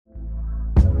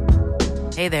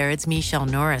Hey there, it's Michelle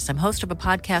Norris. I'm host of a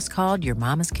podcast called Your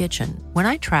Mama's Kitchen. When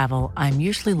I travel, I'm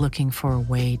usually looking for a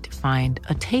way to find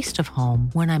a taste of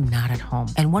home when I'm not at home.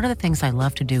 And one of the things I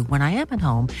love to do when I am at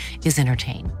home is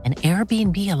entertain. And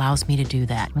Airbnb allows me to do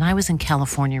that. When I was in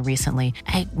California recently,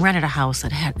 I rented a house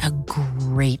that had a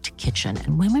great kitchen.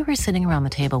 And when we were sitting around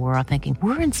the table, we were all thinking,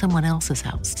 we're in someone else's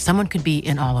house. Someone could be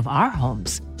in all of our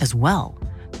homes as well.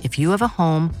 If you have a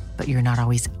home, but you're not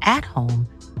always at home,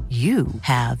 you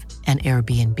have an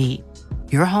Airbnb.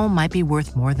 Your home might be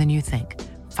worth more than you think.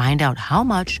 Find out how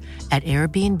much at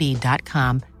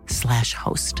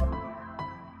airbnb.com/host.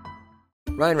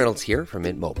 Ryan Reynolds here from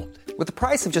Mint Mobile. With the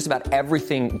price of just about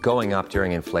everything going up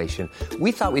during inflation,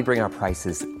 we thought we'd bring our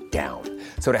prices down.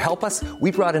 So to help us,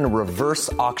 we brought in a reverse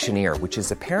auctioneer, which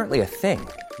is apparently a thing.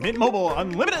 Mint Mobile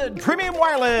Unlimited Premium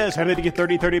Wireless. How to get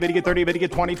 30, 30, bit to get 30, bit to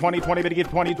get 20, 20, 20, bit to get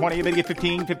 20, 20, bit to get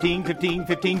 15, 15, 15,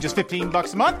 15, just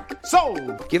 $15 a month?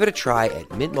 Sold! Give it a try at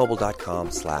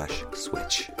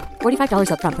mintmobile.com/switch.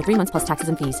 $45 up front for 3 months plus taxes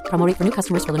and fees. Promo rate for new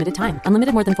customers for limited time.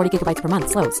 Unlimited more than 40 gigabytes per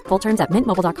month. Slows full terms at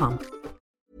mintmobile.com.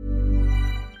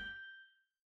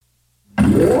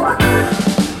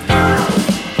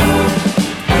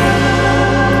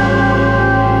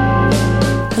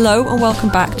 Hello and welcome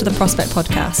back to the Prospect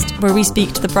Podcast, where we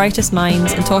speak to the brightest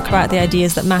minds and talk about the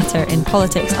ideas that matter in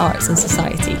politics, arts and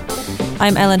society.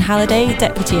 I'm Ellen Halliday,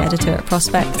 Deputy Editor at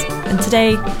Prospect, and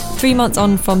today, 3 months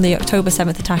on from the October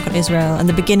 7th attack on Israel and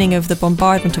the beginning of the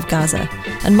bombardment of Gaza,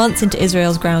 and months into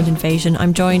Israel's ground invasion,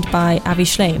 I'm joined by Avi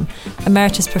Shlaim,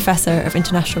 Emeritus Professor of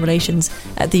International Relations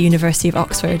at the University of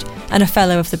Oxford and a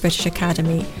Fellow of the British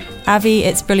Academy. Avi,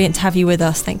 it's brilliant to have you with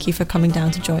us. Thank you for coming down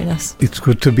to join us. It's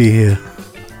good to be here.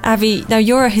 Avi, now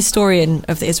you're a historian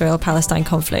of the Israel-Palestine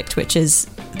conflict, which is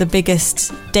the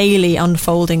biggest daily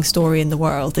unfolding story in the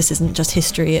world. This isn't just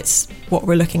history, it's what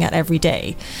we're looking at every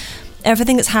day.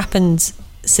 Everything that's happened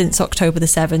since October the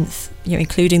 7th,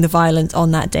 including the violence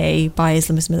on that day by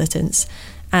Islamist militants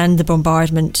and the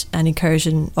bombardment and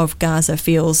incursion of Gaza,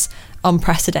 feels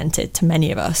unprecedented to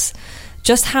many of us.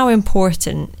 Just how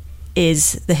important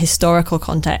is the historical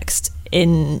context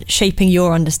in shaping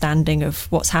your understanding of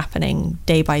what's happening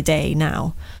day by day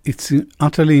now? It's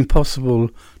utterly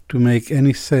impossible to make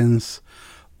any sense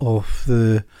of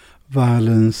the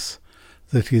violence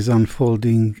that is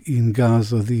unfolding in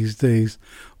Gaza these days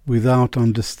without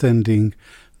understanding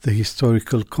the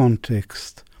historical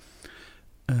context.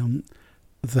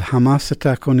 The Hamas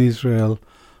attack on Israel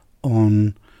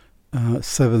on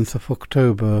 7th of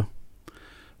October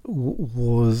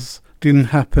didn't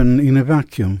happen in a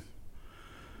vacuum.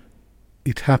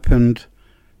 It happened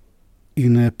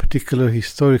in a particular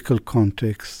historical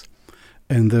context,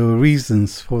 and there were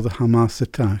reasons for the Hamas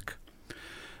attack.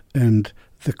 And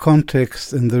the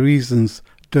context and the reasons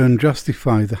don't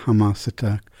justify the Hamas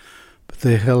attack, but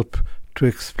they help to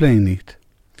explain it.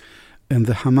 And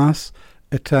the Hamas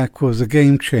attack was a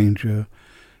game changer.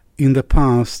 In the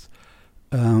past,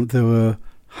 there were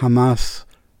Hamas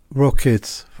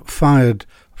rockets fired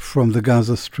from the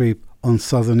Gaza Strip on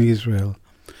southern Israel.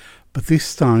 But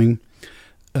this time,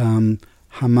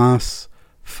 Hamas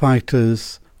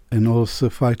fighters and also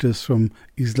fighters from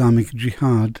Islamic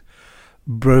Jihad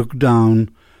broke down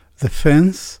the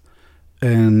fence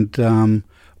and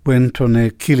went on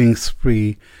a killing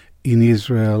spree in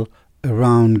Israel,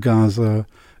 around Gaza,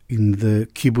 in the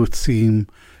kibbutzim,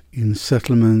 in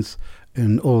settlements,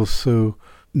 and also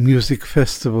music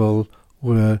festival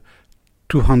where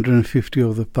 250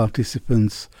 of the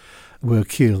participants were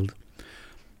killed.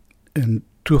 And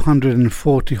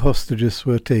 240 hostages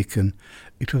were taken.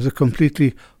 It was a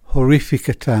completely horrific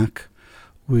attack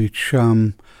which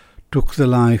took the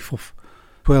life of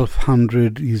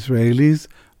 1,200 Israelis,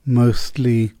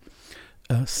 mostly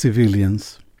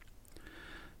civilians.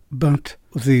 But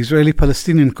the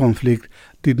Israeli-Palestinian conflict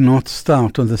did not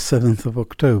start on the 7th of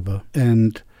October,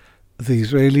 and the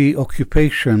Israeli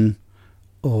occupation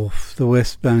of the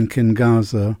West Bank and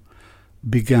Gaza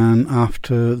began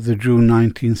after the June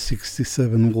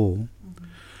 1967 war. Mm-hmm.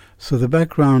 So the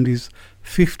background is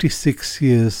 56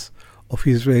 years of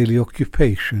Israeli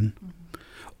occupation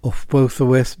of both the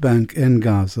West Bank and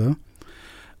Gaza.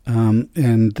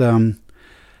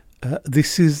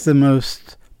 This is the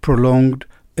most prolonged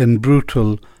and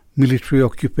brutal military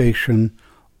occupation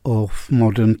of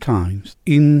modern times.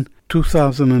 In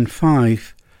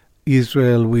 2005,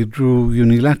 Israel withdrew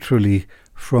unilaterally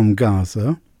from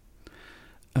Gaza,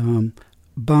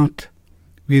 but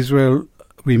Israel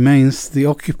remains the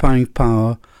occupying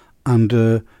power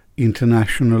under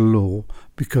international law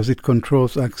because it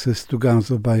controls access to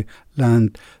Gaza by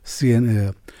land, sea and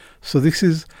air. So this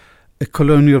is a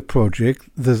colonial project,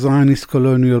 the Zionist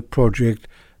colonial project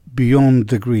beyond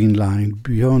the Green Line,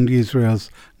 beyond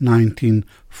Israel's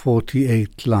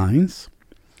 1948 lines.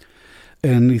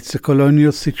 And it's a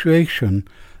colonial situation.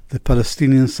 The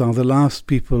Palestinians are the last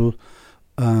people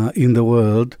in the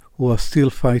world who are still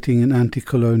fighting an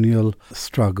anti-colonial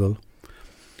struggle.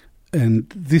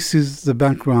 And this is the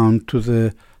background to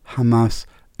the Hamas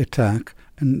attack.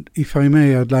 And if I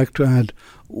may, I'd like to add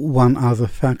one other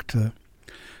factor,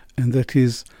 and that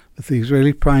is that the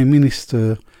Israeli Prime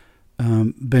Minister,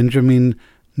 Benjamin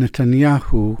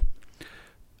Netanyahu,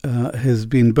 has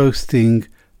been boasting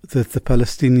that the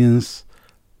Palestinians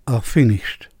are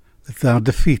finished, that they are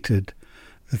defeated,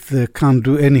 that they can't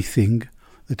do anything,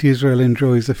 that Israel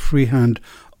enjoys a free hand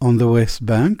on the West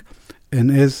Bank,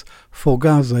 and as for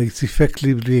Gaza, it's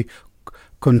effectively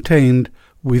contained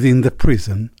within the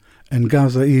prison, and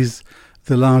Gaza is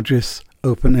the largest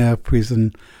open-air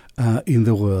prison in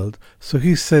the world. So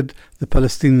he said the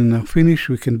Palestinians are finished,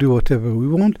 we can do whatever we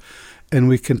want, and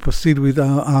we can proceed with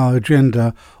our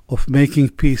agenda of making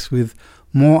peace with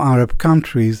more Arab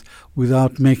countries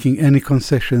without making any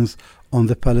concessions on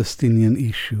the Palestinian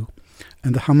issue.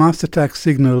 And the Hamas attack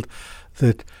signaled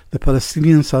that the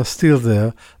Palestinians are still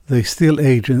there, they still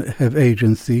have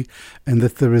agency, and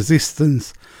that the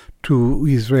resistance to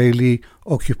Israeli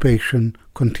occupation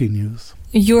continues.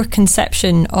 Your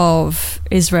conception of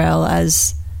Israel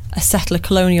as a settler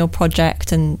colonial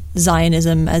project and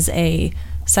Zionism as a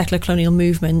settler colonial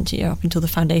movement, up until the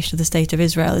foundation of the State of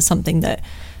Israel, is something that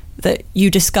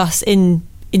you discuss in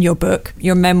your book,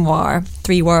 your memoir,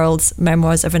 3 Worlds,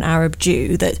 Memoirs of an Arab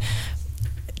Jew, that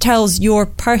tells your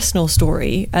personal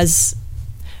story as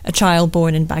a child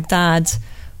born in Baghdad,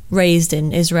 raised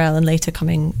in Israel and later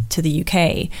coming to the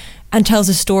UK, and tells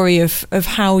a story of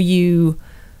how you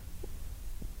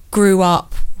grew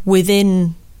up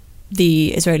within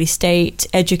the Israeli state,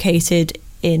 educated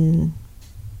in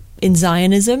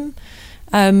Zionism,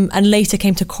 and later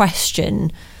came to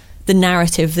question the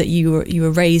narrative that you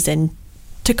were raised in,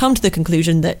 to come to the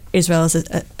conclusion that Israel is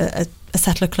a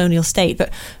settler colonial state.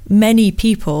 But many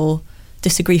people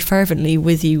disagree fervently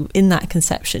with you in that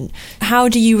conception. How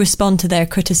do you respond to their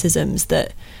criticisms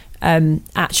that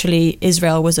actually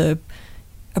Israel was a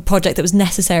project that was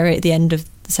necessary at the end of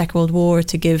the Second World War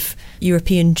to give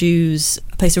European Jews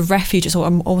a place of refuge? It's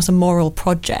almost a moral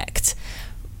project.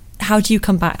 How do you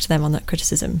come back to them on that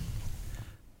criticism?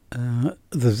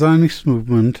 The Zionist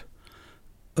movement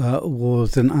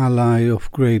was an ally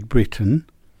of Great Britain,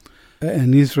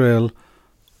 and Israel,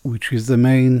 which is the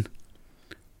main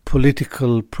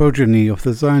political progeny of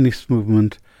the Zionist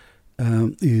movement,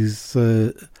 is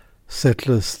a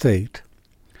settler state.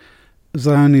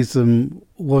 Zionism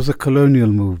was a colonial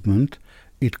movement.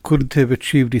 It couldn't have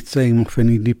achieved its aim of an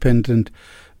independent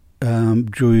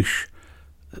Jewish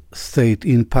state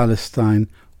in Palestine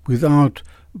without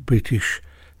British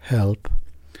help.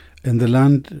 And the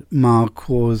landmark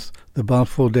was the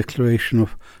Balfour Declaration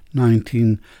of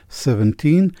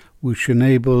 1917, which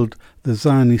enabled the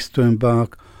Zionists to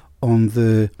embark on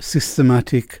the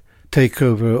systematic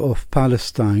takeover of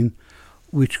Palestine,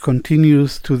 which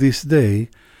continues to this day.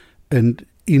 And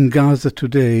in Gaza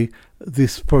today,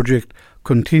 this project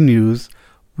continues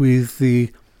with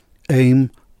the aim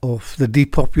of the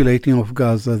depopulating of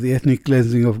Gaza, the ethnic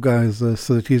cleansing of Gaza,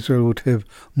 so that Israel would have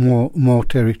more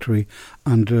territory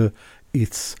under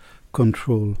its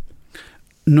control.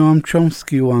 Noam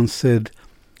Chomsky once said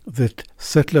that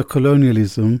settler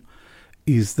colonialism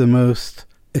is the most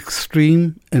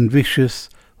extreme and vicious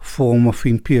form of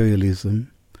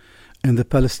imperialism, and the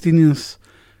Palestinians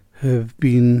have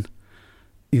been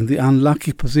in the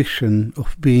unlucky position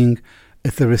of being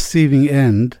at the receiving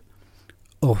end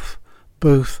of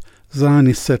both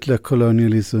Zionist settler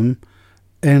colonialism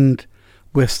and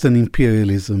Western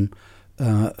imperialism,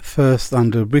 first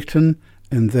under Britain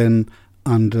and then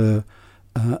under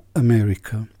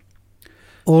America.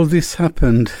 All this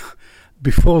happened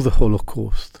before the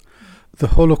Holocaust. The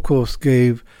Holocaust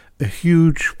gave a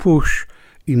huge push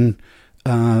in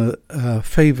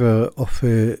favor of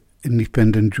an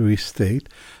independent Jewish state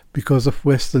because of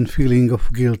Western feeling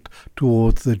of guilt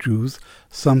towards the Jews.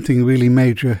 Something really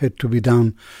major had to be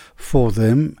done for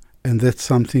them, and that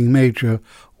something major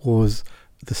was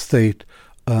the state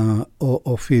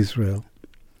of Israel.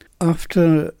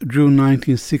 After June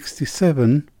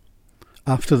 1967,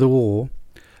 after the war,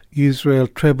 Israel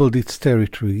trebled its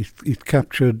territory. It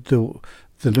captured the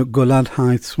Golan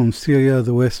Heights from Syria,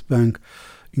 the West Bank,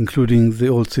 including the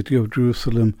old city of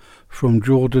Jerusalem, from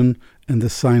Jordan, and the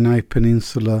Sinai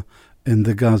Peninsula and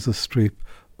the Gaza Strip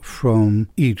from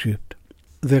Egypt.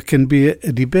 There can be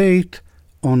a debate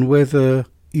on whether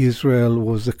Israel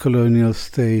was a colonial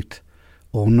state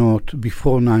or not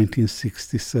before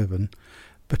 1967.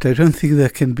 But I don't think there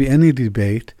can be any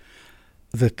debate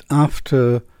that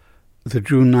after the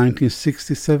June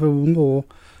 1967 war,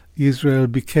 Israel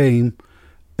became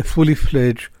a fully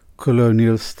fledged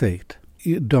colonial state,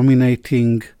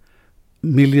 dominating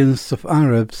millions of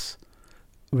Arabs,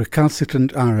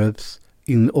 recalcitrant Arabs,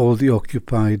 in all the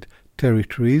occupied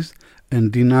territories,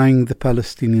 and denying the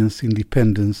Palestinians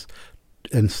independence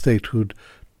and statehood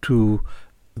to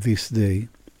this day.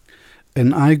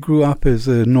 And I grew up as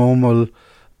a normal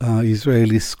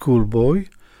Israeli schoolboy.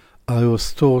 I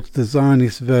was taught the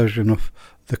Zionist version of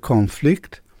the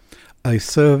conflict. I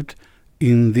served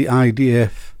in the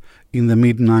IDF in the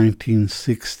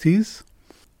mid-1960s,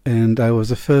 and I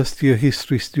was a first-year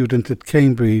history student at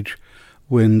Cambridge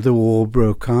when the war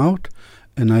broke out,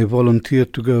 and I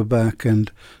volunteered to go back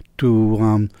and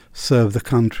to serve the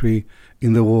country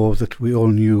in the war that we all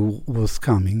knew was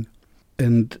coming.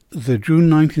 And the June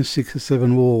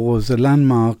 1967 war was a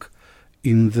landmark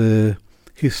in the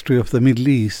history of the Middle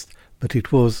East, but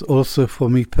it was also for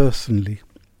me personally.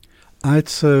 I had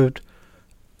served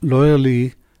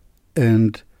loyally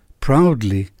and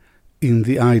proudly in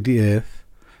the IDF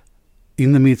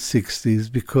in the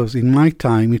mid-60s because in my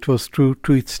time it was true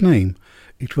to its name.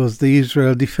 It was the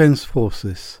Israel Defense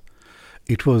Forces.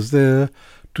 It was there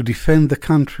to defend the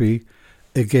country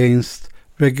against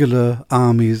regular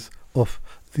armies of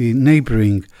the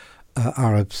neighboring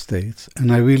Arab states.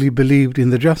 And I really believed in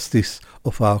the justice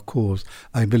of our cause.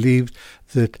 I believed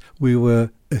that we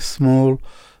were a small,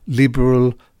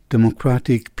 liberal,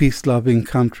 democratic, peace-loving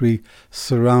country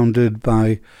surrounded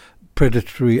by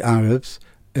predatory Arabs,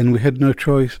 and we had no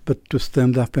choice but to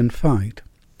stand up and fight.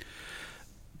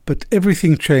 But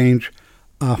everything changed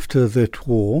after that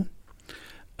war,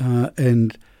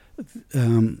 and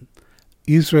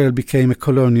Israel became a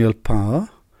colonial power,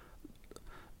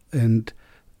 and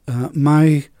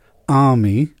my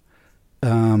army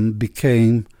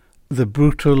became the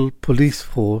brutal police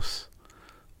force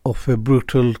of a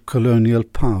brutal colonial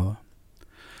power.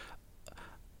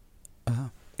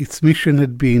 Its mission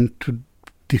had been to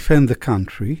defend the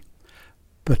country,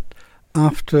 but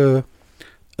after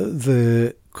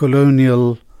the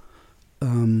colonial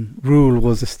rule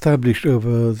was established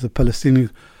over the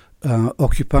Palestinian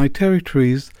occupied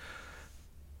territories,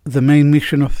 the main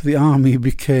mission of the army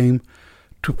became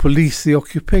to police the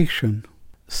occupation.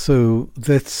 So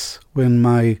that's when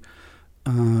my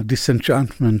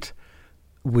disenchantment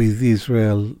with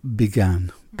Israel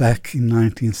began, back in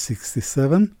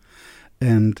 1967,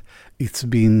 and it's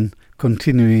been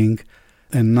continuing,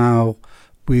 and now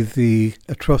with the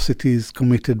atrocities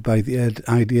committed by the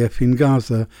IDF in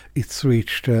Gaza, it's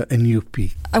reached a new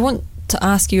peak. I want to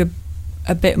ask you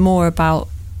a bit more about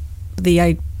the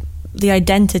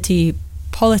identity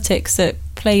politics that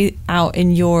play out in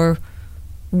your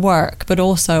work, but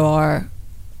also are,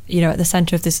 at the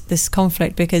centre of this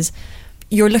conflict, because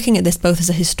you're looking at this both as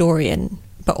a historian,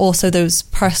 but also those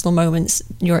personal moments,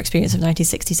 your experience of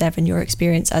 1967, your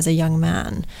experience as a young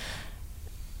man,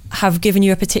 have given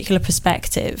you a particular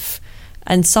perspective.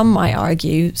 And some might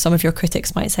argue, some of your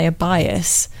critics might say, a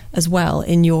bias as well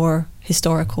in your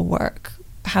historical work.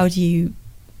 How do you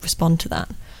respond to that?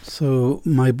 So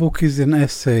my book is an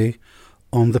essay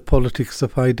on the politics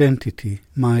of identity.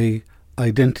 My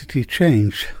identity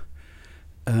changed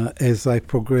as I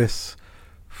progress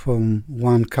from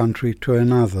one country to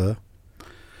another.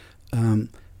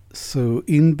 So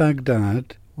in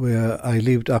Baghdad, where I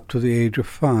lived up to the age of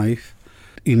 5,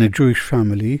 in a Jewish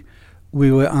family,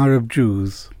 we were Arab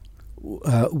Jews.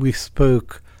 We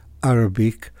spoke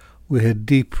Arabic. We had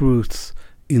deep roots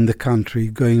in the country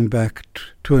going back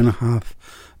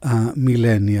 2.5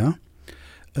 millennia.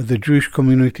 The Jewish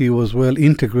community was well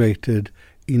integrated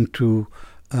into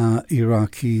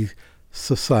Iraqi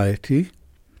society,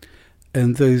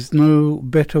 and there is no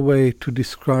better way to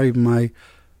describe my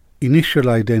initial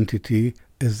identity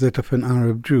as that of an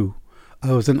Arab Jew.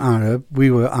 I was an Arab, we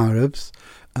were Arabs,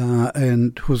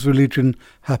 and whose religion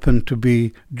happened to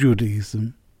be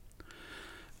Judaism.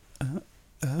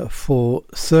 For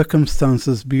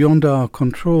circumstances beyond our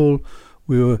control,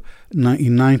 we were, in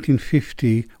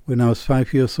 1950, when I was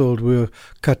 5 years old, we were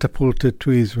catapulted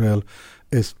to Israel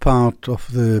as part of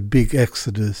the big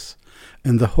exodus.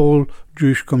 And the whole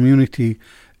Jewish community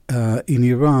in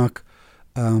Iraq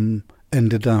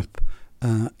ended up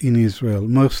in Israel,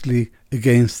 mostly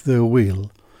against their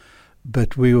will.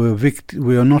 But we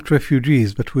were not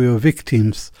refugees, but we were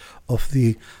victims of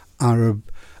the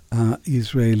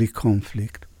Arab-Israeli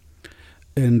conflict.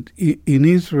 And in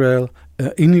Israel,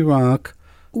 in Iraq,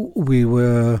 we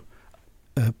were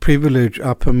a privileged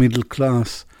upper middle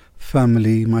class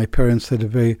family. My parents had a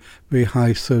very, very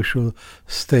high social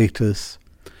status.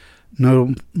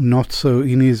 No, not so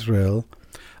in Israel.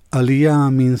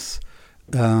 Aliyah means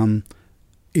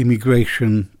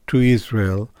immigration to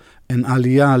Israel, and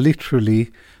Aliyah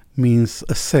literally means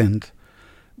ascent.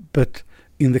 But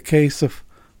in the case of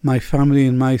my family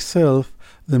and myself,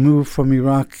 the move from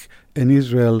Iraq and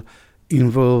Israel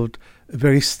involved a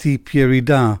very steep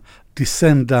yeridah,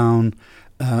 descent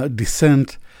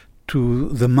to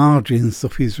the margins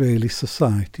of Israeli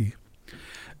society.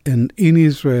 And in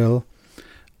Israel,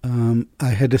 I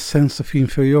had a sense of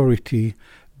inferiority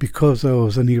because I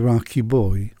was an Iraqi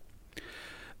boy.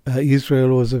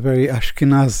 Israel was a very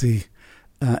Ashkenazi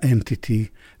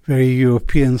entity, very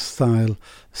European-style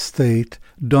state,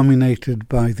 dominated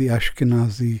by the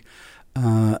Ashkenazi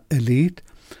elite,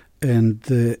 and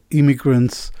the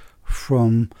immigrants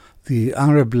from the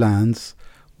Arab lands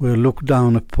were looked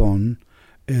down upon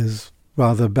as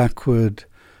rather backward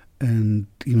and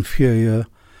inferior,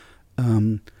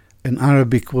 and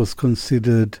Arabic was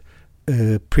considered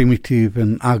a primitive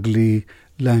and ugly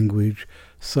language.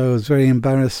 So I was very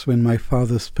embarrassed when my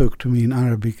father spoke to me in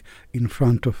Arabic in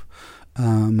front of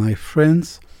my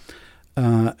friends,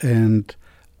 and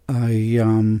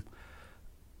I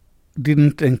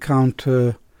didn't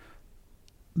encounter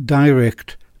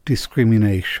direct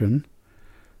discrimination,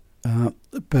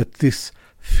 but this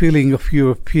feeling of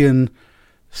European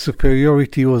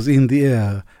superiority was in the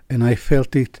air, and I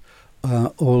felt it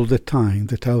all the time,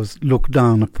 that I was looked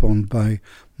down upon by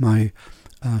my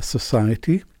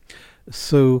society.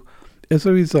 So as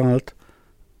a result,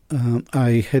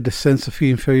 I had a sense of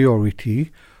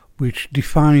inferiority, which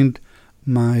defined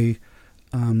my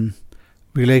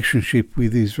relationship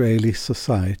with Israeli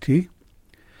society,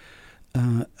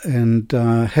 and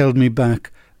held me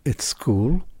back at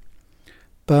school.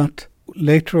 But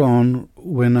later on,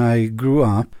 when I grew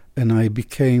up and I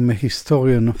became a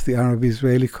historian of the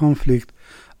Arab-Israeli conflict,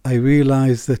 I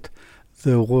realized that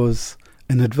there was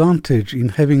an advantage in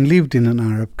having lived in an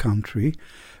Arab country,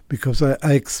 because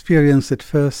I experienced at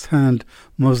first hand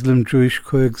Muslim-Jewish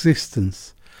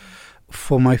coexistence.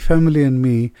 For my family and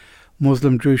me,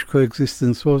 Muslim-Jewish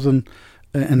coexistence wasn't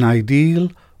an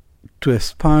ideal to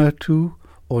aspire to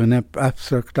or an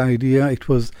abstract idea. It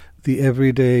was the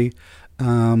everyday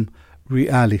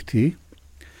reality.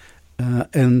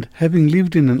 And having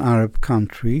lived in an Arab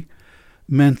country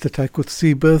meant that I could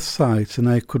see both sides, and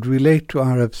I could relate to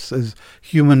Arabs as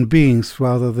human beings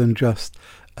rather than just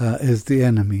as the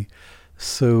enemy.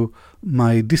 So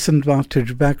my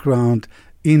disadvantaged background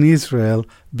in Israel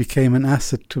became an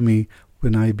asset to me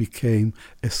when I became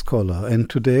a scholar. And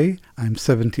today, I'm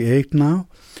 78 now,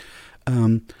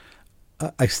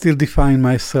 I still define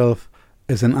myself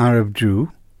as an Arab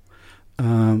Jew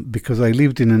because I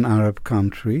lived in an Arab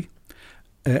country,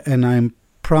 and I'm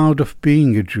proud of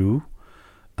being a Jew,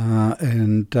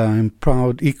 and I'm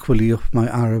proud equally of my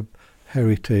Arab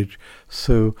heritage.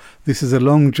 So this is a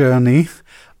long journey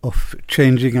of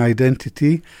changing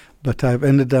identity, but I've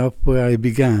ended up where I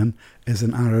began, as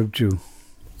an Arab Jew.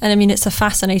 And I mean, it's a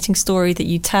fascinating story that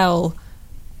you tell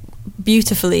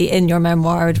beautifully in your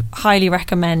memoir. I'd highly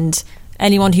recommend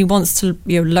anyone who wants to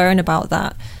learn about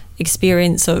that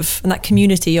experience of and that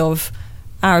community of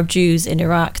Arab Jews in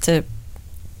Iraq to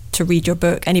read your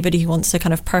book. Anybody who wants a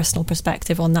kind of personal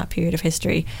perspective on that period of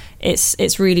history,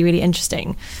 it's really, really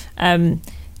interesting. And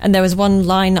there was one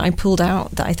line that I pulled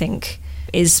out that I think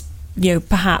is,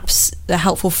 perhaps a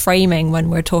helpful framing when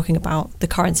we're talking about the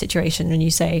current situation. When you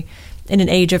say, in an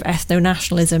age of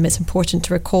ethno-nationalism, it's important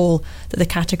to recall that the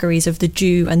categories of the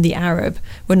Jew and the Arab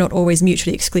were not always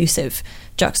mutually exclusive.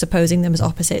 Juxtaposing them as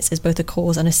opposites is both a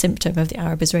cause and a symptom of the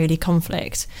Arab-Israeli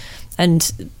conflict.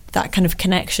 And that kind of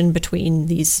connection between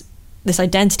this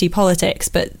identity politics,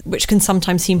 but which can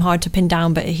sometimes seem hard to pin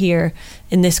down, but here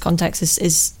in this context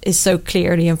is so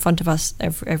clearly in front of us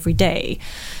every day.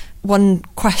 One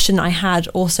question I had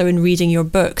also in reading your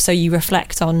book, so you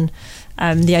reflect on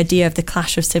the idea of the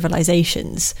clash of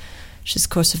civilizations, which is,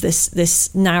 of course, of this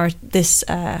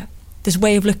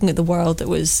way of looking at the world that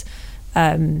was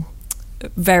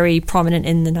very prominent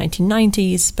in the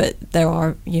 1990s, but there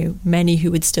are many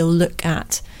who would still look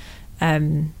at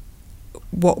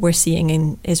what we're seeing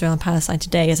in Israel and Palestine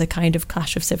today as a kind of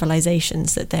clash of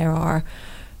civilizations, that there are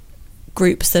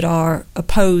groups that are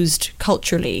opposed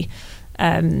culturally,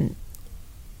 and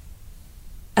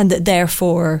that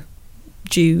therefore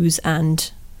Jews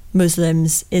and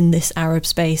Muslims in this Arab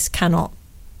space cannot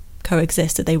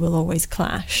coexist, that they will always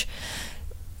clash.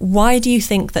 Why do you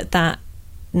think that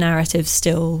narrative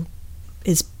still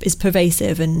is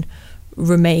pervasive, and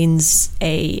remains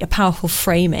a powerful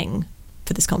framing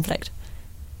for this conflict?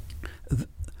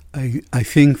 I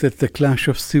think that the clash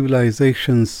of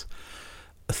civilizations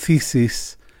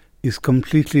thesis is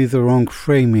completely the wrong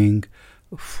framing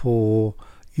for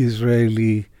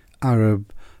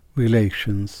Israeli-Arab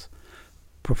relations.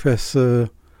 Professor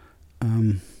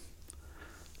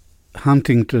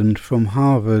Huntington from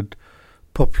Harvard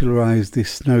popularized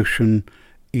this notion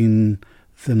in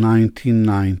the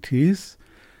 1990s.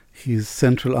 His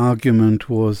central argument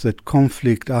was that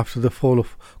conflict after the fall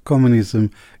of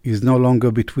communism is no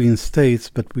longer between states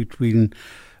but between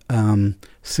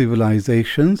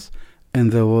civilizations,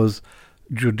 and there was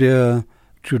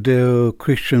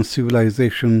Judeo-Christian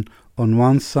civilization on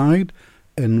one side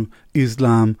and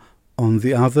Islam on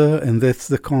the other, and that's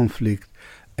the conflict.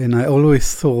 And I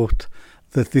always thought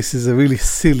that this is a really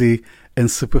silly and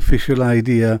superficial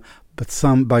idea, but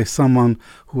by someone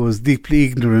who was deeply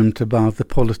ignorant about the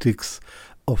politics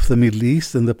of the Middle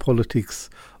East and the politics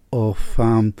of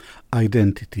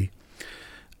identity.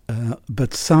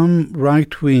 But some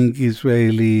right-wing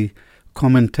Israeli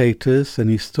commentators and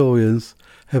historians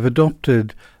have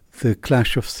adopted the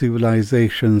clash of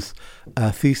civilizations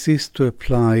thesis to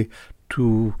apply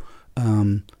to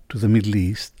the Middle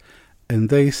East, and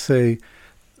they say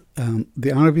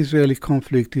the Arab-Israeli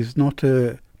conflict is not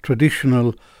a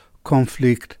traditional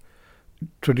conflict,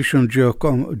 traditional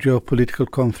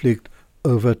geopolitical conflict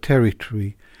over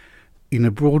territory. In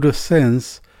a broader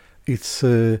sense, it's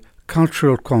a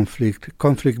cultural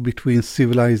conflict between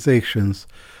civilizations,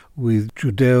 with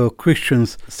Judeo-Christian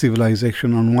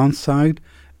civilization on one side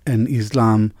and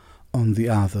Islam on the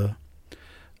other.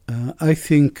 I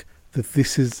think that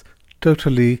this is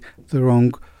totally the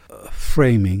wrong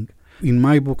framing. In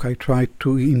my book, I tried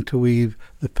to interweave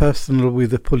the personal with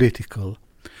the political.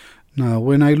 Now,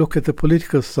 when I look at the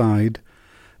political side,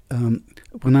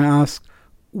 when I ask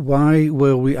why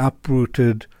were we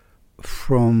uprooted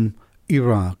from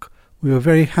Iraq, we were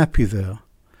very happy there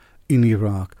in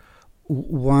Iraq.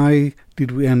 Why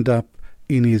did we end up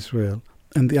in Israel?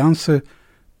 And the answer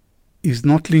is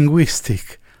not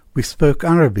linguistic. We spoke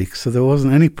Arabic, so there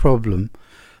wasn't any problem.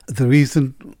 The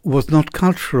reason was not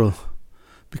cultural,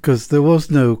 because there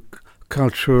was no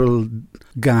cultural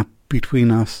gap between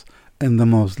us and the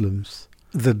Muslims.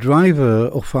 The driver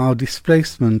of our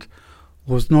displacement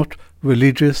was not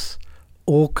religious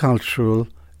or cultural,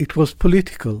 it was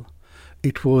political.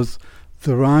 It was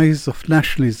the rise of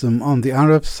nationalism on the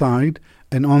Arab side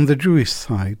and on the Jewish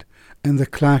side, and the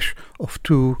clash of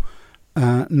two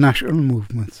national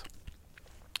movements.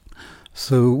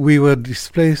 So we were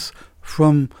displaced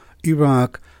from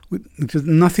Iraq. It had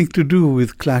nothing to do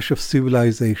with clash of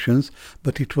civilizations,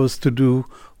 but it was to do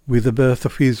with the birth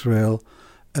of Israel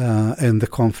and the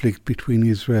conflict between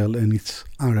Israel and its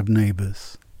Arab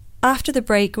neighbors. After the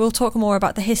break, we'll talk more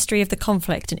about the history of the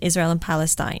conflict in Israel and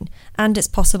Palestine and its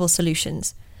possible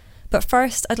solutions. But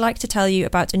first, I'd like to tell you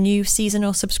about a new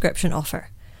seasonal subscription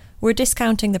offer. We're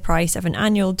discounting the price of an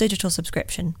annual digital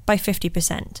subscription by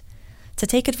 50%. To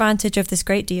take advantage of this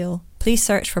great deal, please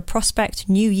search for Prospect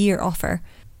New Year offer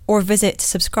or visit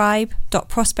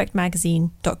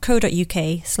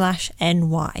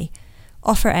subscribe.prospectmagazine.co.uk/NY.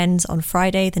 Offer ends on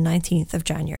Friday the 19th of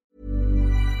January.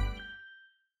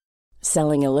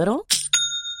 Selling a little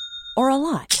or a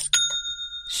lot?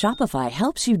 Shopify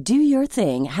helps you do your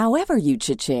thing however you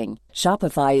cha-ching.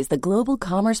 Shopify is the global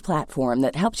commerce platform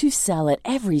that helps you sell at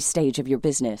every stage of your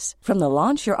business. From the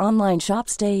launch your online shop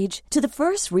stage to the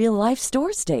first real-life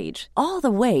store stage, all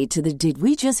the way to the did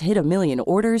we just hit a million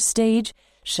orders stage.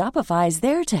 Shopify is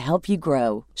there to help you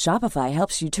grow. Shopify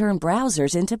helps you turn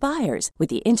browsers into buyers with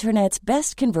the internet's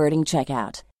best converting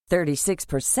checkout.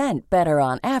 36% better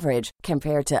on average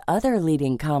compared to other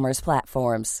leading commerce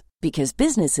platforms. Because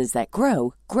businesses that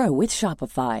grow, grow with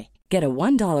Shopify. Get a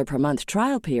 $1 per month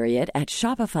trial period at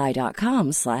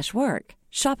shopify.com/work.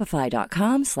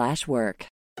 Shopify.com/work.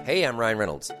 Hey, I'm Ryan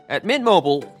Reynolds. At Mint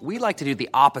Mobile, we like to do the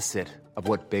opposite of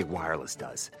what Big Wireless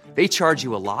does. They charge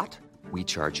you a lot, we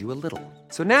charge you a little.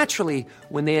 So naturally,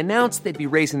 when they announced they'd be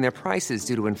raising their prices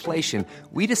due to inflation,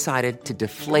 we decided to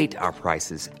deflate our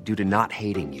prices due to not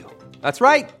hating you. That's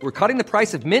right. We're cutting the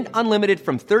price of Mint Unlimited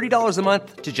from $30 a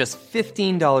month to just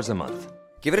 $15 a month.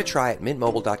 Give it a try at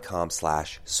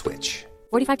mintmobile.com/switch.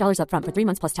 $45 up front for 3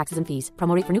 months plus taxes and fees.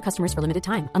 Promo rate for new customers for limited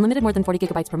time. Unlimited more than 40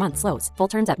 gigabytes per month. Slows full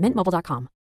terms at mintmobile.com.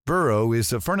 Burrow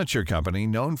is a furniture company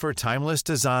known for timeless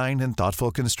design and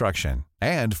thoughtful construction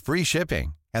and free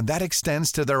shipping. And that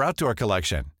extends to their outdoor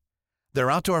collection.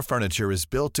 Their outdoor furniture is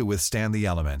built to withstand the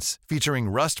elements, featuring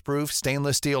rust-proof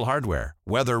stainless steel hardware,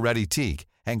 weather-ready teak,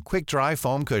 and quick-dry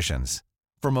foam cushions.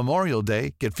 For Memorial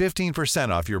Day, get 15%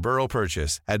 off your Burrow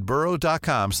purchase at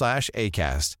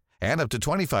burrow.com/ACAST and up to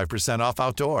 25% off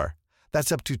outdoor.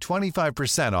 That's up to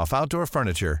 25% off outdoor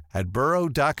furniture at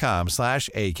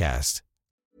burrow.com/ACAST.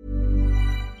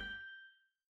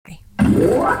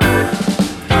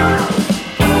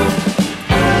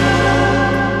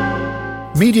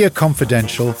 Media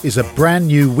Confidential is a brand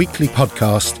new weekly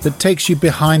podcast that takes you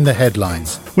behind the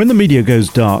headlines. When the media goes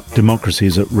dark, democracy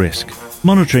is at risk.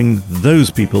 Monitoring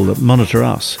those people that monitor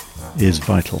us is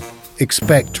vital.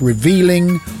 Expect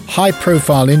revealing,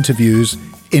 high-profile interviews,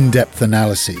 in-depth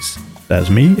analyses.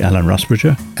 There's me, Alan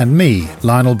Rusbridger. And me,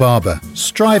 Lionel Barber.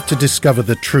 Strive to discover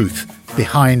the truth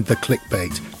behind the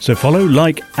clickbait. So follow,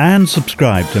 like and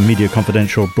subscribe to Media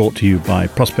Confidential, brought to you by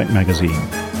Prospect Magazine.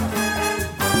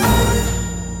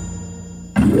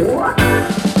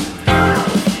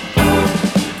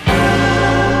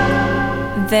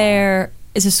 There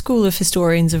is a school of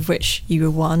historians of which you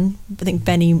were one. I think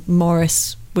Benny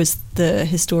Morris was the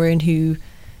historian who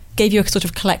gave you a sort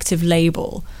of collective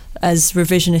label as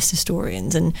revisionist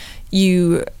historians, and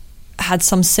you had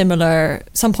some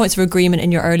points of agreement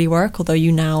in your early work, although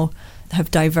you now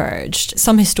have diverged.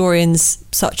 Some historians,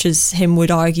 such as him,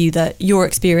 would argue that your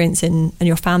experience and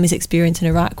your family's experience in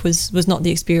Iraq was not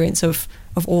the experience of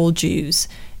all Jews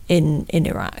in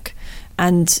Iraq,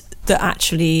 and that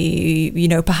actually,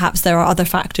 perhaps there are other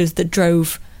factors that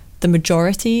drove the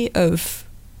majority of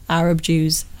Arab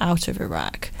Jews out of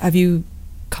Iraq. Have you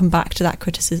come back to that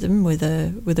criticism with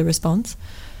a response?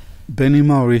 Benny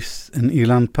Morris and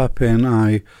Ilan Pape and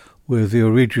I were the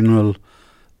original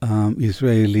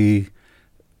Israeli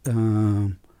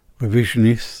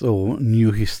revisionists, or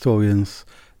new historians,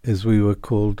 as we were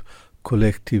called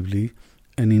collectively.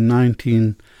 And in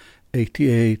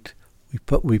 1988,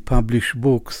 we published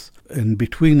books, and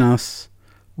between us,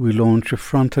 we launched a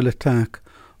frontal attack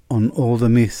on all the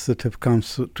myths that have come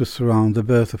to surround the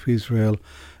birth of Israel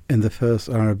and the First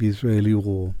Arab-Israeli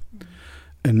War.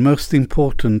 And most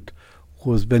important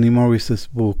was Benny Morris's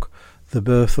book, The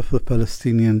Birth of the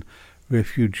Palestinian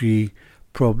Refugee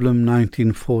Problem,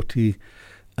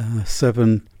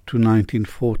 1947 to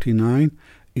 1949.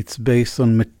 It's based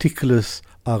on meticulous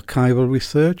archival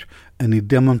research, and it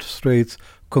demonstrates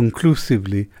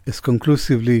conclusively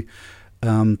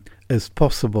as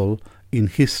possible in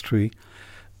history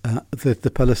that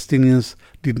the Palestinians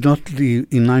did not leave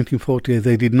in 1948.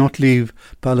 They did not leave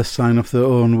Palestine of their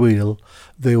own will.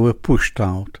 They were pushed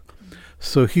out.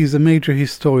 So he's a major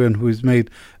historian who has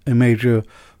made a major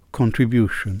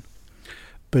contribution.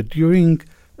 But during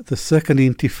the Second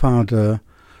Intifada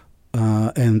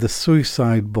and the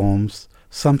suicide bombs,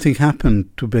 something happened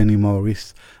to Benny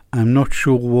Morris. I'm not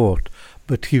sure what,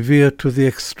 but he veered to the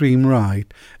extreme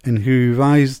right, and he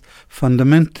revised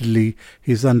fundamentally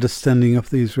his understanding of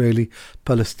the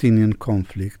Israeli-Palestinian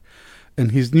conflict.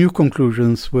 And his new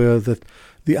conclusions were that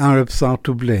the Arabs are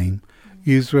to blame.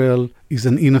 Israel is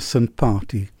an innocent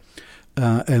party,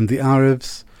 and the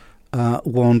Arabs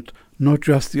want not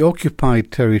just the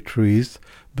occupied territories,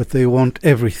 but they want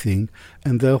everything,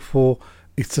 and therefore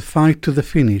it's a fight to the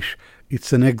finish.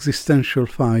 It's an existential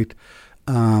fight.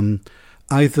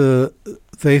 Either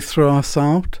they throw us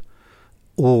out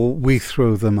or we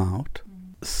throw them out.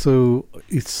 So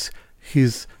it's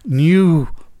his new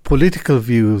political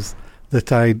views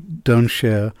that I don't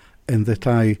share and that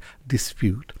I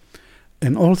dispute.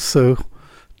 And also,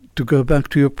 to go back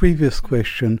to your previous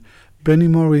question, Benny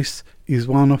Morris is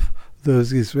one of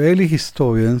those Israeli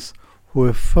historians who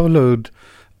have followed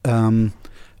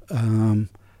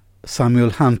Samuel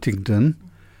Huntington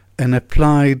and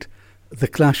applied the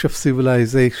Clash of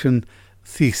Civilization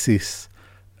thesis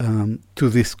to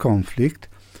this conflict.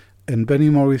 And Benny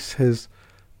Morris has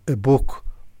a book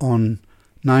on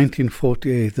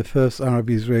 1948, the First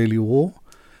Arab-Israeli War,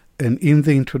 and in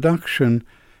the introduction,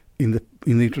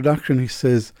 he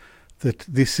says that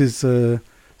this is a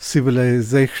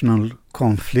civilizational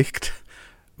conflict.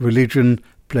 Religion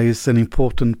plays an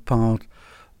important part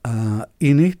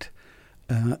in it,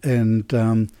 and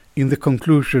in the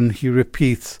conclusion he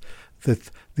repeats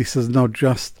that this is not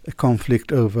just a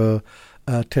conflict over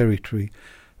territory.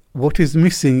 What is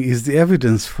missing is the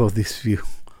evidence for this view,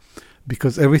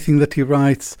 because everything that he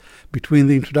writes between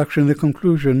the introduction and the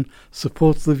conclusion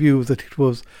supports the view that it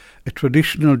was a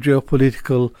traditional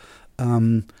geopolitical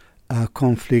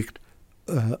conflict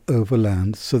over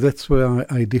land. So that's where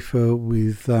I differ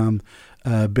with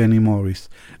Benny Morris.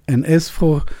 And as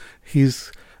for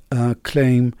his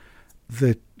claim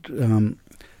that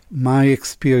my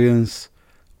experience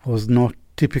was not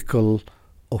typical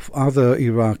of other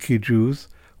Iraqi Jews,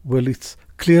 well, it's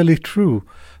clearly true,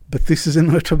 But this is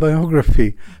an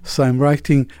autobiography, so I'm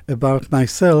writing about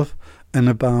myself and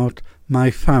about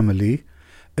my family.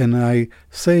 And I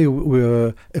say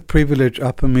we're a privileged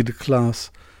upper middle class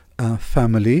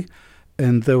family,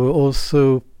 and there were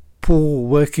also poor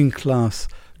working class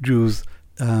Jews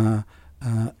in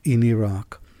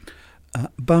Iraq.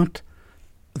 But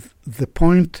the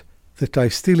point that I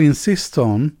still insist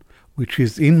on, which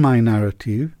is in my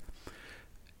narrative,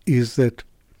 is that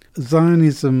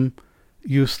Zionism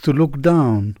used to look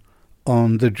down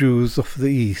on the Jews of the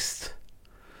East.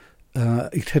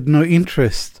 It had no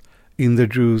interest in the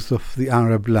Jews of the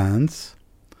Arab lands.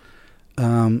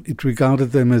 It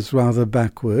regarded them as rather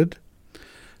backward.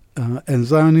 And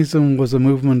Zionism was a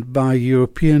movement by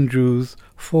European Jews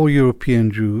for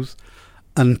European Jews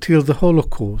until the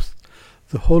Holocaust.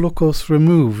 The Holocaust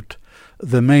removed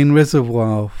the main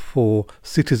reservoir for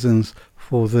citizens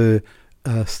for the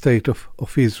state of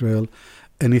Israel,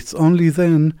 and it's only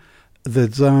then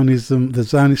that the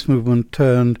Zionist movement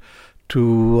turned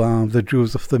to the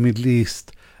Jews of the Middle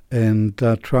East and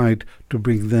tried to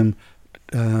bring them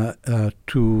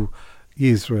to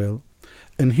Israel.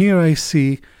 And here I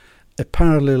see a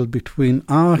parallel between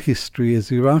our history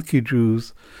as Iraqi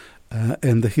Jews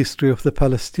and the history of the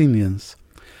Palestinians.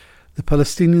 The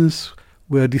Palestinians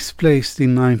were displaced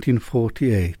in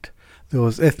 1948. There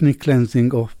was ethnic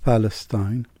cleansing of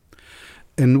Palestine.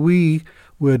 And we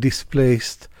were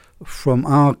displaced from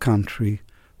our country,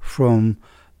 from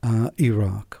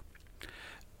Iraq.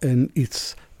 And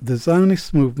it's the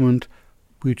Zionist movement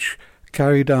which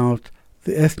carried out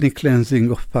the ethnic cleansing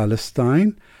of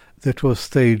Palestine. That was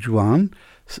stage one.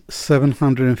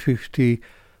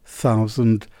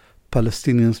 750,000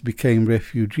 Palestinians became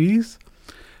refugees.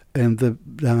 And the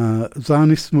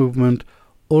Zionist movement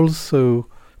also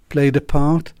played a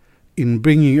part in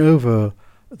bringing over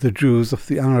the Jews of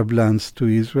the Arab lands to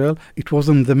Israel. It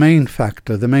wasn't the main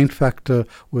factor. The main factor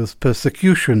was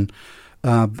persecution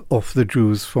of the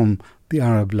Jews from the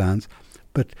Arab lands.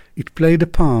 But it played a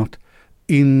part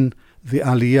in the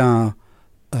Aliyah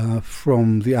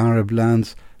from the Arab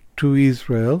lands to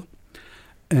Israel.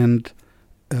 And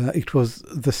it was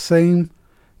the same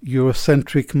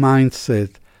Eurocentric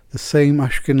mindset, the same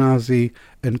Ashkenazi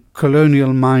and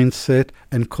colonial mindset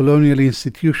and colonial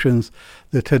institutions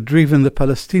that had driven the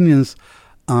Palestinians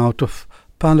out of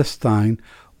Palestine,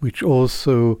 which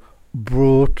also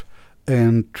brought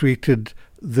and treated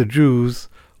the Jews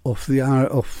of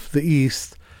the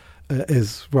East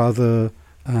as rather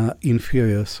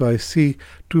inferior. So I see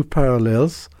two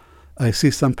parallels. I see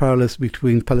some parallels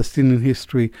between Palestinian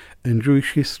history and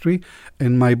Jewish history,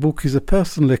 and my book is a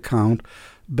personal account,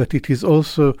 but it is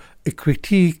also a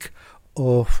critique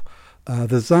of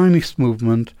the Zionist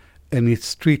movement and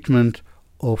its treatment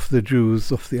of the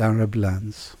Jews of the Arab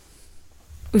lands.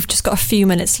 We've just got a few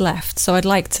minutes left, so I'd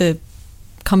like to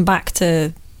come back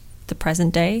to the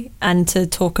present day and to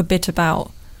talk a bit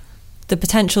about the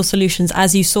potential solutions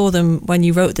as you saw them when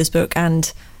you wrote this book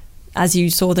and as you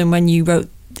saw them when you wrote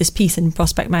this piece in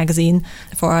Prospect magazine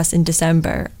for us in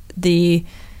December. I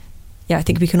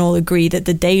think we can all agree that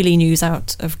the daily news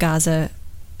out of Gaza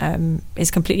is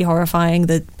completely horrifying.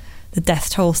 The death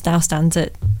toll now stands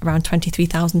at around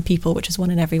 23,000 people, which is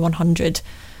 1 in every 100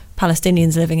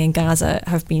 Palestinians living in Gaza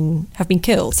have been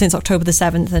killed since October the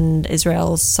 7th and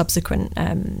Israel's subsequent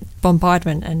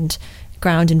bombardment and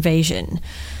ground invasion.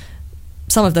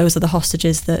 Some of those are the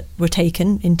hostages that were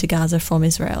taken into Gaza from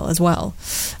Israel as well.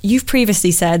 You've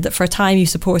previously said that for a time you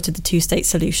supported the two-state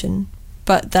solution,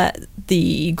 but that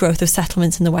the growth of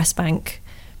settlements in the West Bank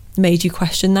made you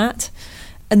question that,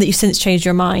 and that you've since changed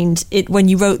your mind. When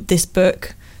you wrote this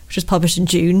book, which was published in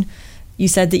June, you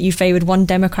said that you favoured one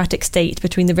democratic state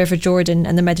between the River Jordan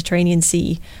and the Mediterranean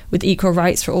Sea, with equal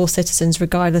rights for all citizens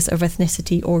regardless of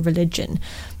ethnicity or religion.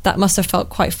 That must have felt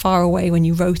quite far away when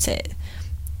you wrote it.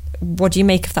 What do you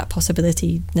make of that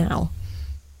possibility now?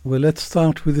 Well, let's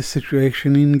start with the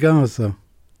situation in Gaza.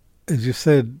 As you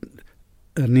said,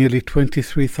 nearly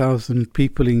 23,000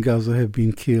 people in Gaza have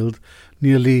been killed.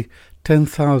 Nearly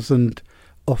 10,000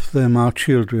 of them are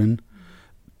children.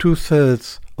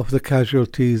 2/3 of the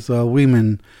casualties are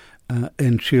women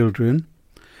and children.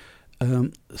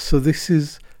 So this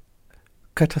is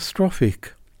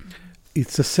catastrophic.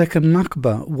 It's a second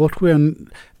Nakba.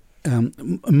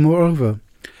 Moreover,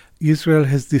 Israel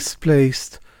has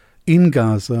displaced in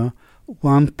Gaza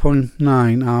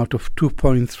 1.9 out of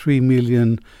 2.3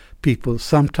 million people,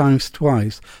 sometimes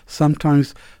twice.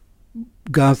 Sometimes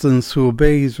Gazans who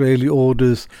obey Israeli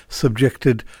orders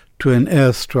subjected to an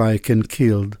airstrike and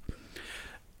killed.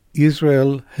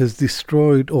 Israel has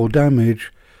destroyed or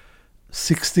damaged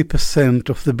 60%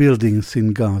 of the buildings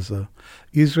in Gaza.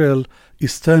 Israel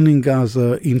is turning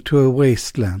Gaza into a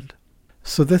wasteland.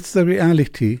 So that's the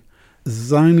reality. The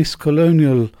Zionist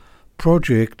colonial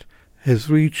project has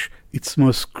reached its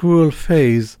most cruel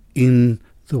phase in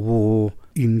the war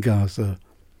in Gaza.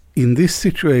 In this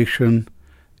situation,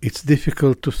 it's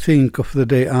difficult to think of the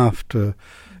day after.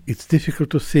 It's difficult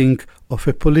to think of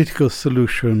a political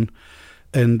solution,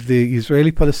 and the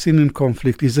Israeli-Palestinian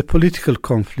conflict is a political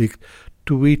conflict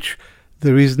to which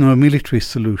there is no military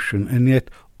solution, and yet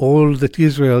all that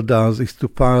Israel does is to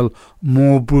pile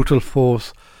more brutal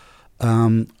force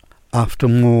after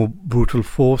more brutal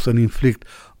force and inflict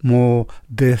more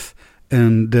death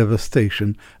and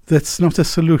devastation. That's not a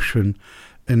solution,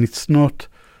 and it's not.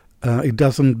 It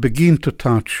doesn't begin to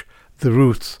touch the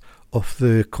roots of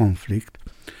the conflict.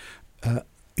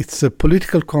 It's a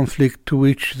political conflict to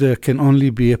which there can only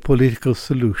be a political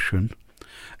solution.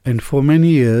 And for many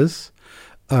years,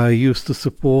 I used to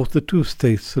support the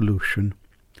two-state solution.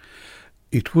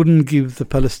 It wouldn't give the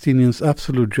Palestinians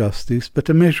absolute justice, but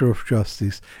a measure of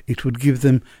justice. It would give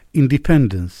them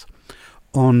independence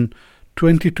on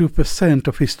 22%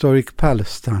 of historic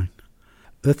Palestine.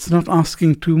 That's not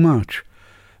asking too much.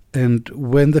 And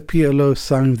when the PLO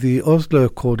signed the Oslo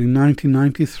Accord in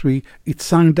 1993, it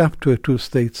signed up to a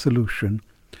two-state solution.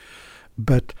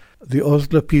 But the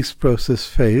Oslo peace process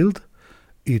failed.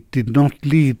 It did not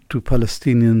lead to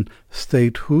Palestinian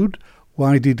statehood.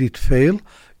 Why did it fail?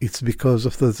 It's because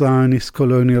of the Zionist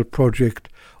colonial project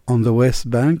on the West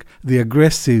Bank, the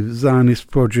aggressive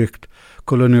Zionist project,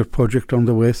 colonial project on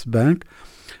the West Bank,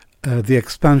 the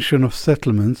expansion of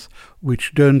settlements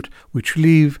which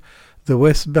leave the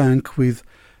West Bank with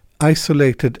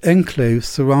isolated enclaves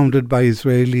surrounded by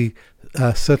Israeli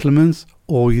settlements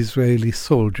or Israeli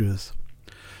soldiers.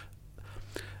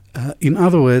 In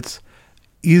other words,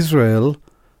 Israel,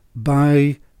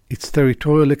 by its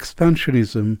territorial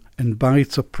expansionism and by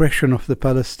its oppression of the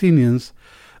Palestinians,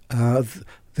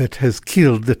 that has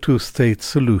killed the two-state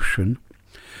solution.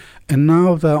 And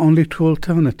now there are only two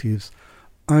alternatives: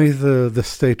 either the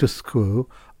status quo,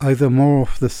 either more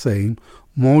of the same,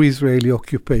 more Israeli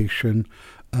occupation,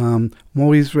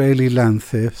 more Israeli land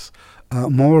thefts,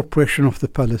 more oppression of the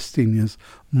Palestinians,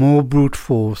 more brute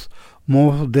force,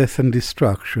 more death and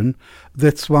destruction.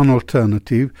 That's one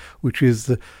alternative, which is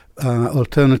the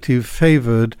alternative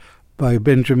favored by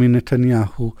Benjamin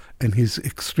Netanyahu and his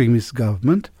extremist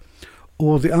government.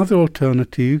 Or the other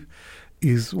alternative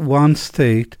is one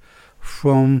state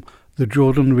from the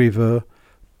Jordan River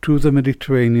to the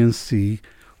Mediterranean Sea,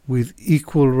 with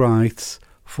equal rights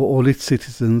for all its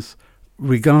citizens,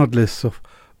 regardless of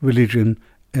religion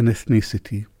and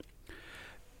ethnicity.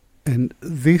 And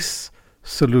this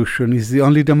solution is the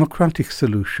only democratic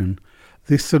solution.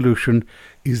 This solution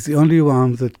is the only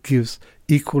one that gives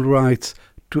equal rights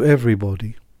to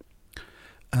everybody.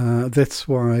 That's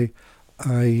why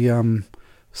I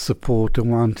support a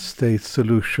one-state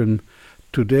solution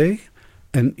today.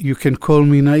 And you can call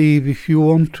me naive if you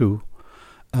want to.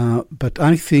 But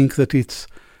I think that it's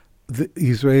the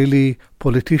Israeli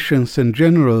politicians and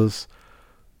generals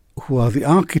who are the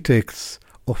architects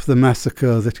of the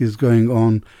massacre that is going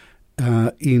on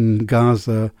in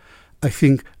Gaza. I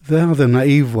think they are the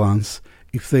naive ones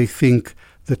if they think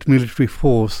that military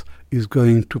force is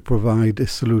going to provide a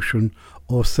solution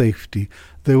or safety.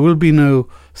 There will be no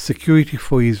security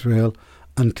for Israel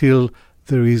until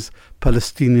there is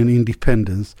Palestinian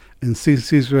independence. And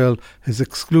since Israel has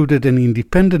excluded an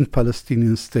independent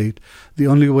Palestinian state, the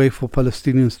only way for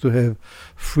Palestinians to have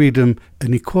freedom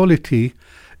and equality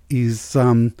is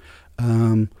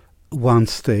one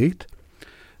state.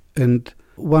 And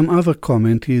one other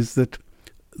comment is that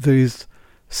there is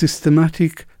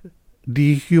systematic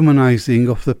dehumanizing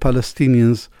of the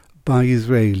Palestinians by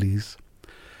Israelis.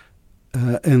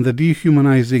 And the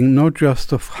dehumanizing not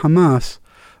just of Hamas,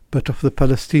 but of the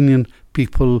Palestinian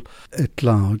people at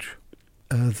large.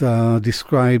 They are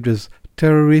described as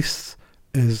terrorists,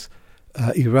 as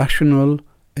irrational,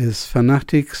 as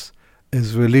fanatics,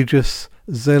 as religious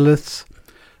zealots,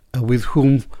 with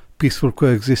whom peaceful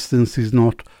coexistence is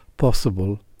not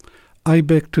possible. I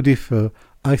beg to differ.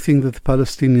 I think that the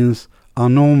Palestinians are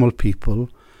normal people,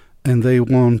 and they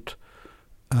want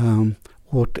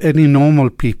what any normal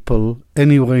people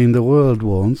anywhere in the world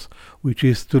wants, which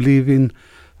is to live in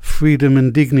freedom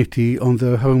and dignity on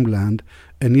their homeland,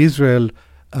 and Israel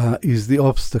is the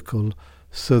obstacle.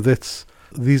 So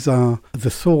these are the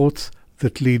thoughts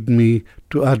that lead me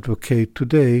to advocate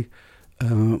today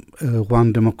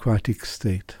one democratic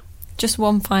state. Just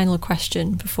one final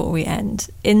question before we end.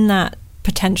 In that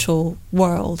potential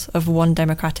world of one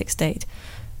democratic state,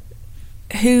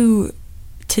 who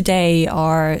today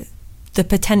are the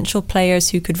potential players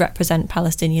who could represent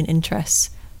Palestinian interests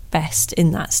best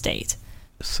in that state?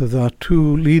 So there are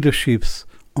two leaderships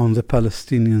on the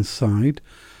Palestinian side.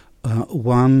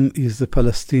 One is the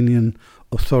Palestinian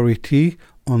Authority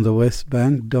on the West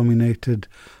Bank, dominated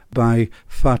by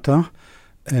Fatah,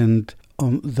 and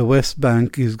on the West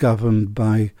Bank is governed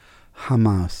by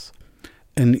Hamas.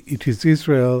 And it is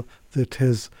Israel that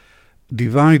has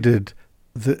divided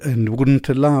and wouldn't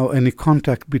allow any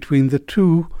contact between the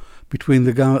two, between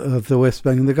the West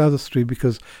Bank and the Gaza Strip,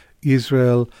 because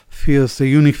Israel fears the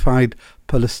unified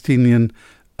Palestinian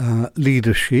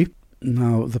leadership.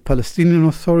 Now, the Palestinian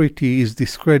Authority is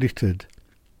discredited.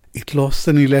 It lost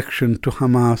an election to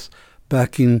Hamas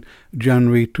back in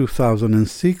January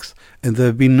 2006, and there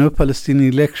have been no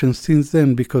Palestinian elections since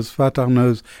then because Fatah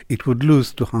knows it would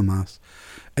lose to Hamas.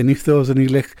 And if there was an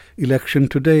election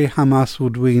today, Hamas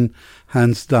would win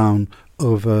hands down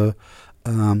over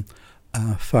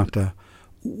Fatah.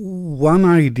 One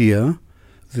idea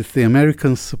that the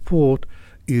Americans support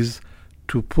is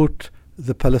to put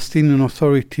the Palestinian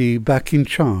Authority back in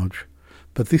charge.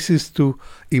 But this is to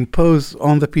impose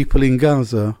on the people in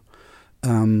Gaza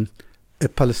a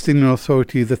Palestinian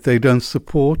Authority that they don't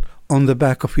support on the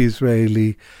back of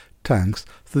Israeli tanks.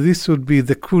 So this would be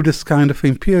the crudest kind of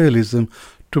imperialism,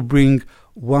 to bring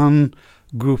one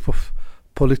group of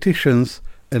politicians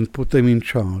and put them in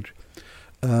charge.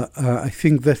 I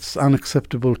think that's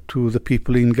unacceptable to the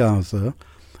people in Gaza.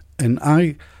 And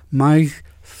my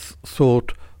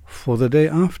thought for the day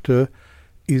after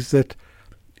is that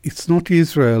it's not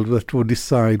Israel that will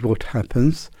decide what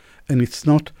happens, and it's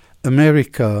not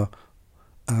America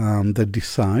that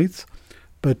decides,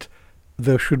 but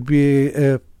there should be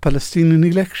Palestinian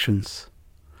elections,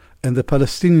 and the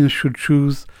Palestinians should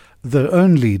choose their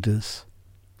own leaders,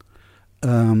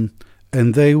 and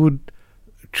they would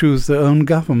choose their own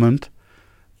government,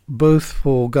 both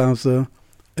for Gaza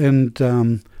and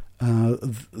the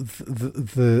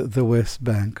West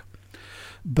Bank.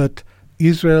 But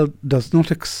Israel does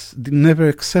not never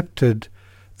accepted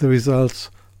the results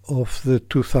of the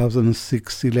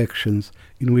 2006 elections,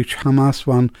 in which Hamas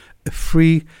won a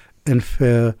free and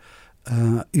fair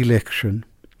election,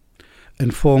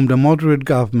 and formed a moderate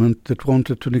government that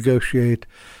wanted to negotiate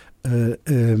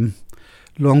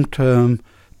long-term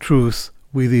truce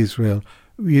with Israel.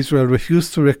 Israel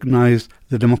refused to recognize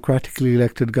the democratically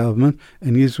elected government,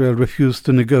 and Israel refused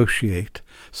to negotiate.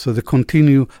 So the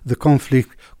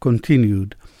conflict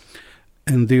continued.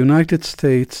 And the United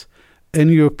States and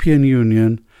European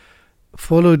Union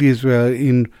followed Israel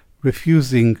in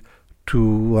refusing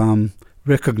to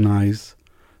recognize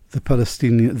the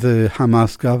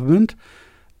Hamas government,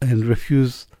 and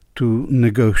refused to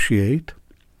negotiate,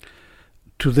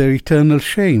 to their eternal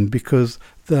shame, because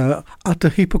they're utter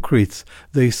hypocrites.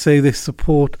 They say they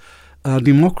support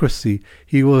democracy.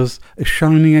 He was a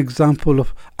shining example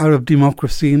of Arab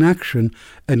democracy in action,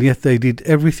 and yet they did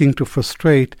everything to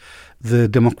frustrate the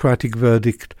democratic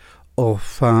verdict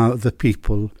of the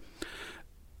people.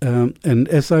 And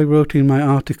as I wrote in my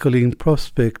article in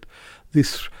Prospect,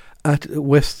 this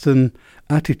Western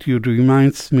attitude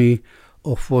reminds me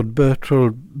of what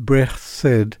Bertolt Brecht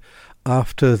said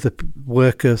after the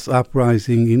workers'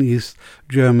 uprising in East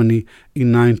Germany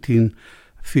in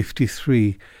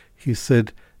 1953. He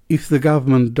said, if the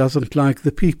government doesn't like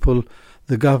the people,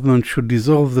 the government should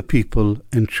dissolve the people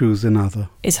and choose another.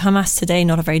 Is Hamas today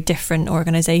not a very different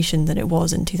organisation than it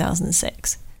was in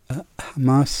 2006?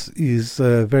 Hamas is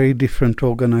a very different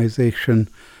organisation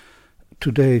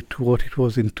today to what it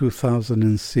was in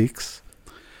 2006,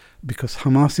 because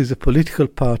Hamas is a political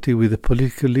party with a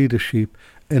political leadership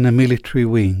and a military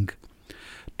wing.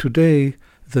 Today,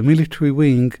 the military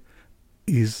wing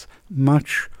is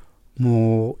much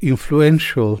more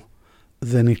influential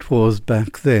than it was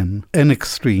back then, and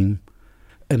extreme,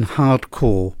 and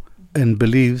hardcore, and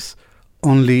believes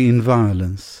only in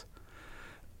violence.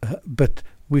 But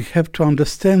we have to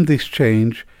understand this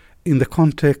change in the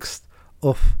context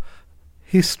of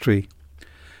history,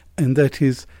 and that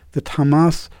is that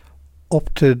Hamas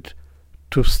opted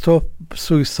to stop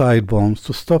suicide bombs,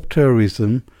 to stop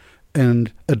terrorism,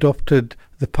 and adopted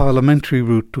the parliamentary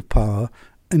route to power,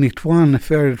 and it won a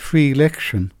fair and free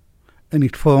election, and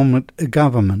it formed a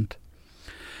government.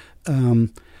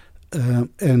 And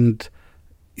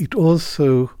it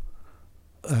also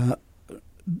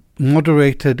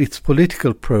moderated its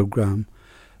political program.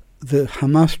 The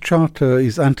Hamas charter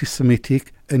is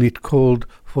anti-Semitic, and it called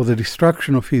for the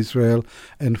destruction of Israel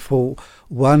and for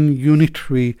one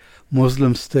unitary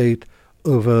Muslim state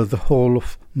over the whole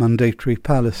of mandatory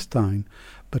Palestine.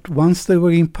 But once they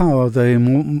were in power, they,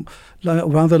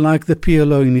 rather like the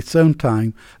PLO in its own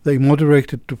time, they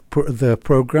moderated their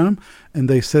program, and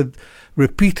they said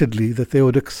repeatedly that they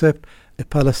would accept a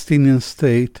Palestinian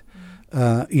state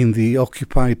in the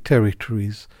occupied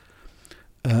territories.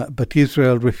 But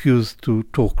Israel refused to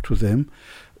talk to them.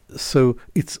 So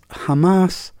it's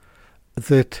Hamas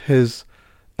that has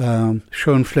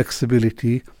shown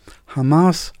flexibility.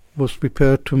 Hamas was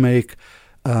prepared to make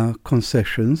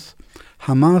concessions.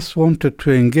 Hamas wanted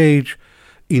to engage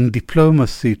in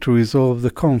diplomacy to resolve the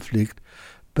conflict,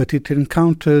 but it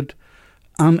encountered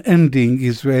unending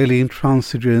Israeli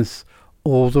intransigence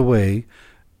all the way,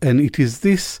 and it is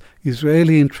this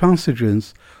Israeli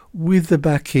intransigence with the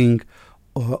backing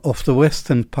of the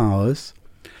Western powers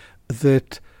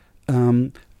that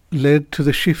led to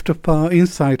the shift of power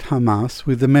inside Hamas,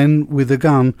 with the men with the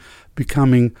gun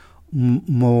becoming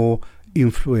more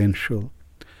influential.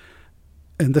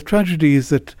 And the tragedy is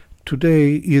that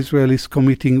today Israel is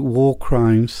committing war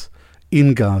crimes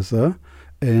in Gaza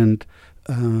and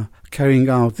carrying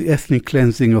out the ethnic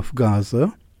cleansing of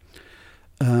Gaza.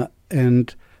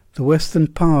 And the Western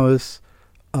powers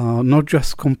are not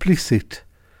just complicit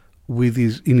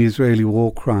in Israeli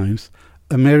war crimes.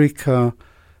 America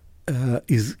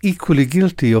is equally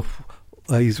guilty of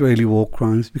Israeli war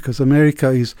crimes, because America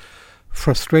is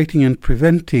frustrating and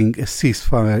preventing a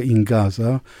ceasefire in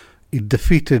Gaza. It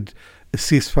defeated a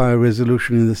ceasefire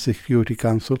resolution in the Security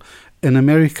Council, and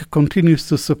America continues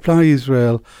to supply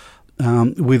Israel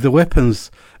with the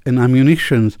weapons and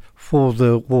ammunition for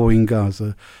the war in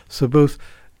Gaza. So both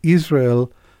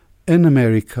Israel and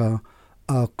America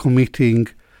are committing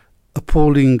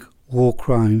appalling war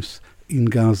crimes in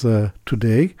Gaza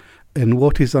today, and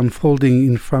what is unfolding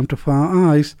in front of our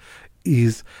eyes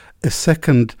is a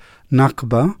second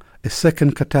Nakba, a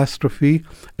second catastrophe,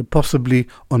 possibly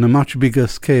on a much bigger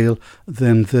scale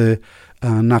than the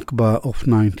Nakba of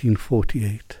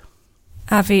 1948.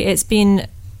 Avi, it's been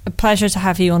a pleasure to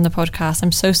have you on the podcast.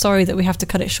 I'm so sorry that we have to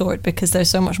cut it short, because there's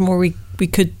so much more we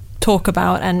could talk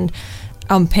about and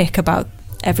unpick about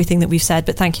everything that we've said,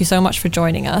 but thank you so much for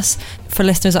joining us. For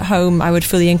listeners at home, I would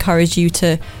fully encourage you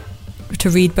to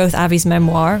read both Avi's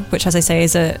memoir, which, as I say,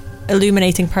 is a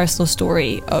illuminating personal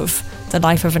story of the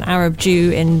life of an Arab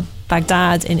Jew in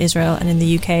Baghdad, in Israel and in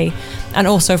the UK, and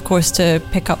also, of course, to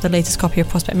pick up the latest copy of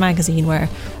Prospect magazine, where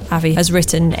Avi has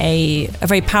written a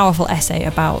very powerful essay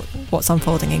about what's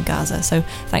unfolding in Gaza. So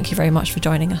thank you very much for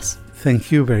joining us.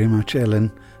 Thank you very much,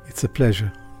 Ellen. It's a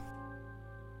pleasure.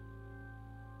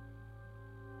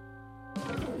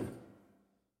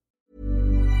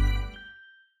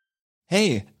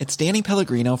 Hey, it's Danny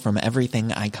Pellegrino from Everything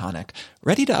Iconic.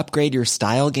 Ready to upgrade your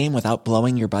style game without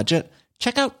blowing your budget?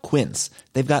 Check out Quince.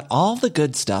 They've got all the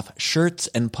good stuff, shirts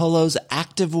and polos,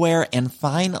 activewear, and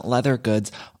fine leather goods,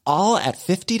 all at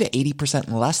 50 to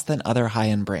 80% less than other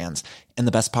high-end brands. And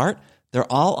the best part?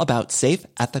 They're all about safe,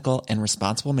 ethical, and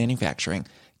responsible manufacturing.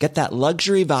 Get that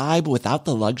luxury vibe without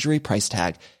the luxury price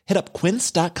tag. Hit up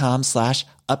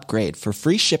quince.com/upgrade for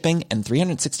free shipping and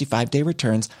 365-day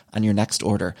returns on your next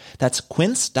order. That's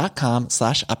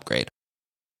quince.com/upgrade.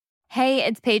 Hey,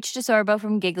 it's Paige DeSorbo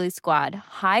from Giggly Squad.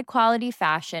 High quality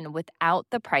fashion without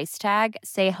the price tag.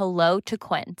 Say hello to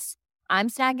Quince. I'm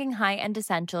snagging high-end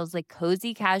essentials like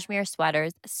cozy cashmere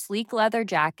sweaters, sleek leather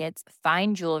jackets,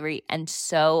 fine jewelry, and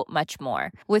so much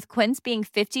more. With Quince being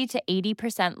 50 to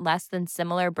 80% less than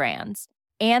similar brands.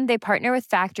 And they partner with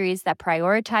factories that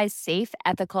prioritize safe,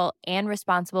 ethical, and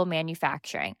responsible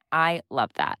manufacturing. I love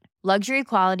that. Luxury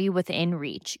quality within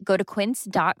reach. Go to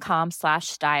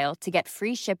quince.com/style to get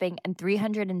free shipping and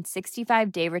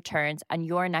 365-day returns on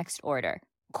your next order.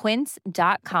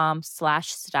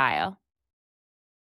 Quince.com/style.